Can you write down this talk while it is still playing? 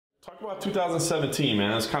Talk about 2017,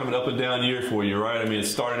 man. It's kind of an up and down year for you, right? I mean, it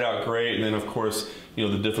started out great, and then, of course,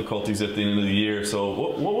 the difficulties at the end of the year. So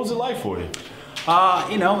what was it like for you?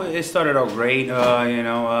 It started out great.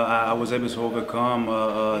 I was able to overcome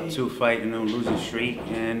a two-fight, losing streak,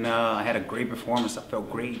 and I had a great performance. I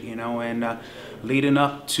felt great, and leading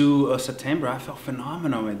up to September, I felt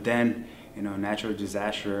phenomenal. And then, natural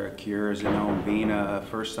disaster occurs, being a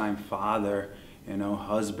first-time father,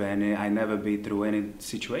 husband, and I never been through any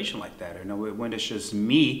situation like that. When it's just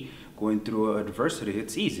me going through adversity,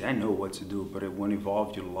 it's easy. I know what to do, but when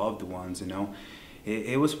involved your loved ones,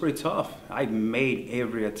 it was pretty tough. I made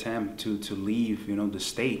every attempt to leave, the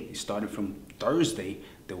state. It started from Thursday,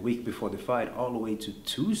 the week before the fight, all the way to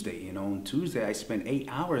Tuesday. On Tuesday, I spent 8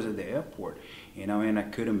 hours at the airport, and I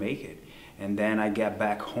couldn't make it. And then I got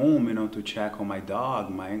back home, to check on my dog,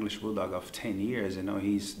 my English Bulldog of 10 years.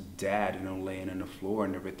 He's dead, laying on the floor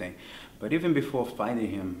and everything. But even before fighting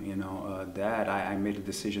him, Dad, I made a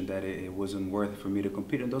decision that it wasn't worth it for me to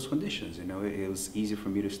compete in those conditions. It was easy for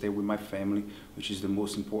me to stay with my family, which is the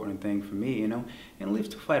most important thing for me, and live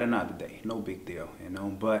to fight another day. No big deal,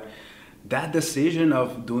 But that decision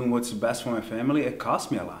of doing what's best for my family, it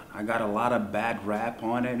cost me a lot. I got a lot of bad rap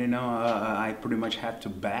on it, I pretty much had to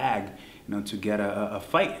beg, to get a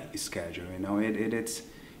fight schedule,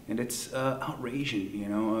 it's outraging,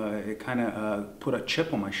 it kind of put a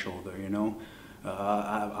chip on my shoulder,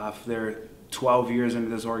 after 12 years in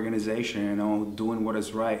this organization, doing what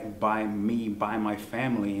is right by me, by my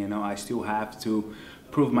family, I still have to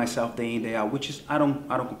prove myself day in, day out, which is, I don't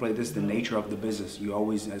complain. This is the nature of the business. You're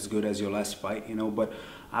always as good as your last fight, but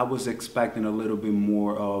I was expecting a little bit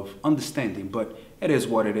more of understanding, but it is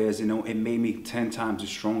what it is, it made me 10 times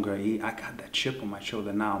stronger. I got that chip on my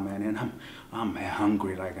shoulder now, man, and I'm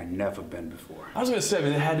hungry like I've never been before. I was gonna say, I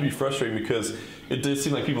mean, it had to be frustrating because it did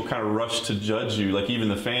seem like people kind of rushed to judge you, like even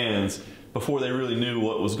the fans, before they really knew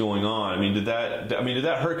what was going on. I mean, did that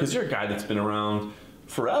hurt? Because you're a guy that's been around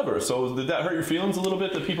forever. So did that hurt your feelings a little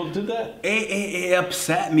bit that people did that? It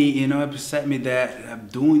upset me, it upset me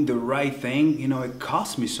that doing the right thing, it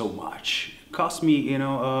cost me so much. It cost me, it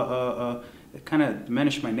kind of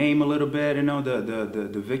diminished my name a little bit,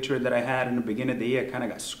 the victory that I had in the beginning of the year kind of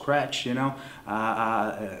got scratched, people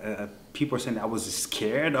are saying I was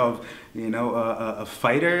scared of, a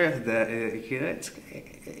fighter, that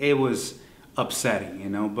it was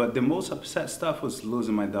upsetting, but the most upset stuff was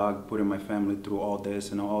losing my dog, putting my family through all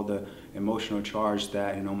this, all the emotional charge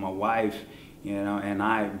that, my wife, and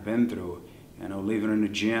I've been through, living in the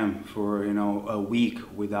gym for, a week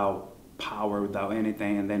without power, without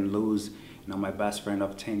anything, and then lose, my best friend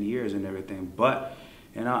of 10 years and everything. But,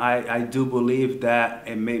 I do believe that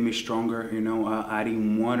it made me stronger, I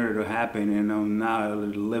didn't want it to happen, now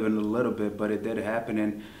living a little bit, but it did happen,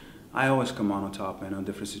 and I always come on top in a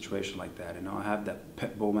different situation like that. I have that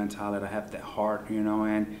pit bull mentality, I have that heart,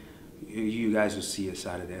 and you guys will see it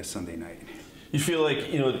Saturday, Sunday night. You feel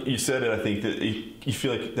like, you said it, I think, that you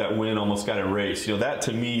feel like that win almost got erased. That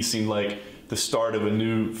to me seemed like the start of a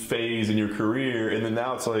new phase in your career, and then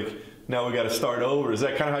now it's like, now we got to start over. Is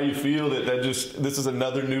that kind of how you feel, that this is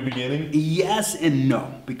another new beginning? Yes and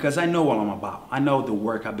no, because I know what I'm about. I know the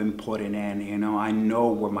work I've been putting in, I know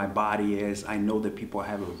where my body is. I know the people I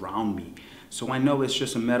have around me. So I know it's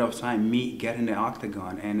just a matter of time, me getting the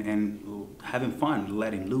octagon and having fun,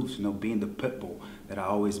 letting loose, being the pit bull that I've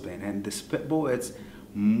always been. And this pit bull, it's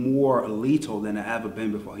more lethal than I've ever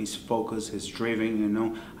been before. He's focused, he's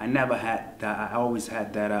driven, I never had that. I always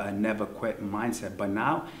had that never quit mindset, but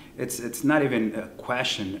now it's not even a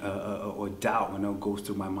question or doubt goes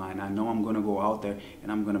through my mind. I know I'm gonna go out there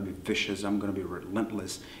and I'm gonna be vicious, I'm gonna be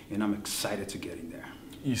relentless, and I'm excited to get in there.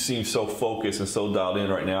 You seem so focused and so dialed in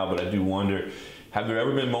right now, but I do wonder, have there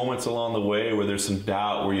ever been moments along the way where there's some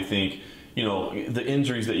doubt, where you think, the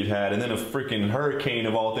injuries that you've had, and then a freaking hurricane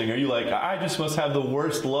of all things, are you like, I just must have the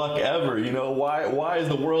worst luck ever, why is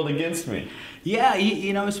the world against me? Yeah,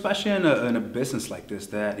 especially in a business like this,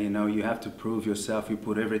 that, you have to prove yourself, you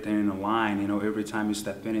put everything in a line, every time you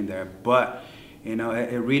step in there, but,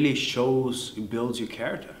 it really shows, it builds your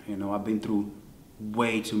character, I've been through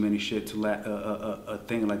way too many shit to let a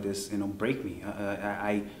thing like this, break me.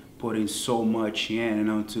 I put in so much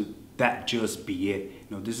in, to that just be it.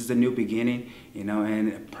 This is a new beginning,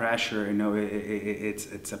 and pressure,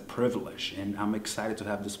 it's a privilege, and I'm excited to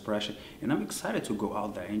have this pressure, and I'm excited to go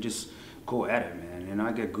out there and just go at it, man.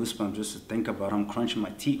 I get goosebumps just to think about it. I'm crunching my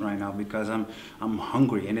teeth right now because I'm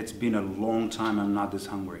hungry, and it's been a long time I'm not this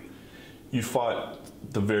hungry. You fought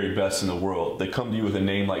the very best in the world. They come to you with a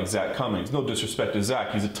name like Zak Cummings. No disrespect to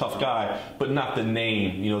Zak, he's a tough guy, but not the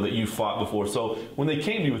name, that you fought before. So when they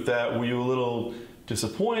came to you with that, were you a little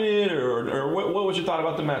disappointed, or what was your thought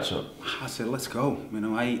about the matchup? I said, let's go. You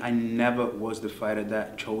know, I never was the fighter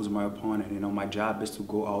that chose my opponent. You know, my job is to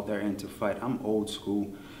go out there and to fight. I'm old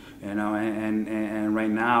school. You know, and right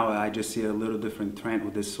now I just see a little different trend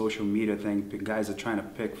with this social media thing. Guys are trying to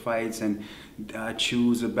pick fights and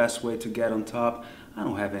choose the best way to get on top. I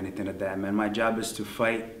don't have anything of that, man. My job is to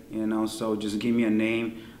fight, you know, so just give me a name.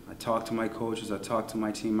 I talk to my coaches, I talk to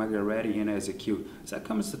my team, I get ready and execute. Zak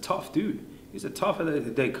Cummings is a tough dude. He's a tougher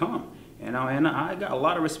than they come. You know, and I got a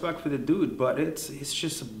lot of respect for the dude, but it's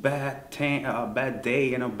just a bad day,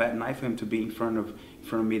 you know, bad night for him to be in front of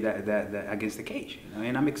me that against the cage. You know?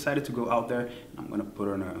 And I'm excited to go out there and I'm gonna put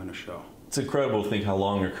on a show. It's incredible to think how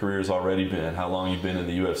long your career's already been, how long you've been in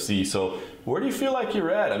the UFC. So where do you feel like you're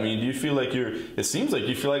at? I mean, do you feel like it seems like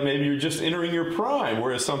you feel like maybe you're just entering your prime,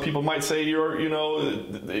 whereas some people might say you know,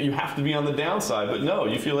 you have to be on the downside, but no,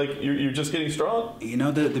 you feel like you're just getting strong? You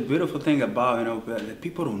know, the beautiful thing about, you know,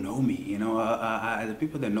 people don't know me, you know, the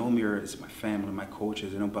people that know me is my family, my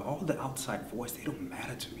coaches, you know, but all the outside voice, they don't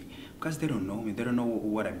matter to me. Because they don't know me, they don't know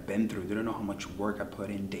what I've been through, they don't know how much work I put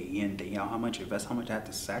in, day out, how much I invest, how much I have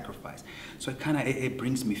to sacrifice. So it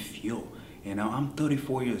brings me fuel. You know, I'm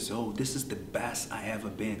 34 years old. This is the best I ever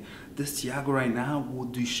been. This Thiago right now will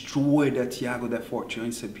destroy that Thiago that fought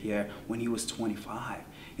João St. Pierre when he was 25.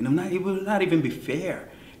 You know, it will not even be fair.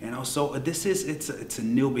 You know, so it's a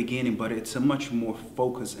new beginning, but it's a much more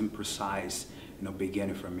focused and precise, you know,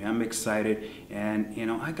 beginning for me. I'm excited, and you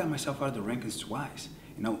know, I got myself out of the rankings twice.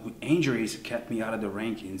 You know, injuries kept me out of the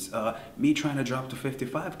rankings. Me trying to drop to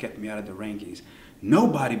 55 kept me out of the rankings.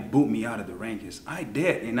 Nobody booed me out of the rankings. I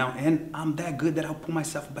did, you know, and I'm that good that I'll put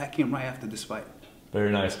myself back in right after this fight.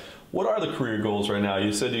 Very nice. What are the career goals right now?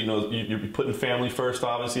 You said, you know, you're putting family first.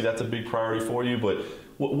 Obviously, that's a big priority for you. But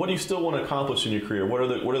what do you still want to accomplish in your career? What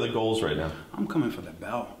are the goals right now? I'm coming for the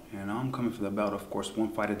belt. You know, I'm coming for the belt. Of course,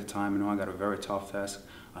 one fight at a time. You know, I got a very tough task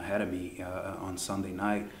ahead of me on Sunday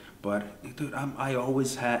night. But dude, I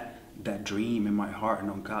always had that dream in my heart,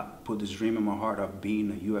 and God put this dream in my heart of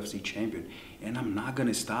being a UFC champion. And I'm not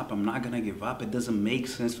gonna stop. I'm not gonna give up. It doesn't make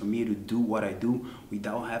sense for me to do what I do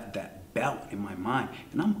without have that belt in my mind.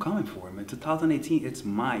 And I'm coming for it, man. 2018, it's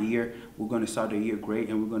my year. We're gonna start the year great,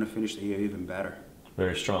 and we're gonna finish the year even better.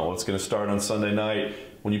 Very strong. Well, it's going to start on Sunday night.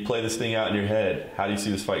 When you play this thing out in your head, how do you see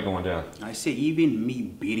this fight going down? I say even me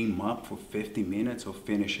beating him up for 50 minutes or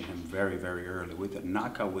finishing him very, very early with a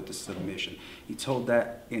knockout, with the submission. He told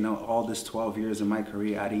that, you know, all this 12 years in my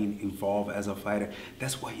career, I didn't evolve as a fighter.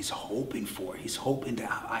 That's what he's hoping for. He's hoping that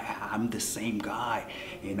I'm the same guy,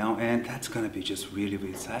 you know, and that's going to be just really,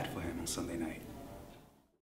 really sad for him on Sunday night.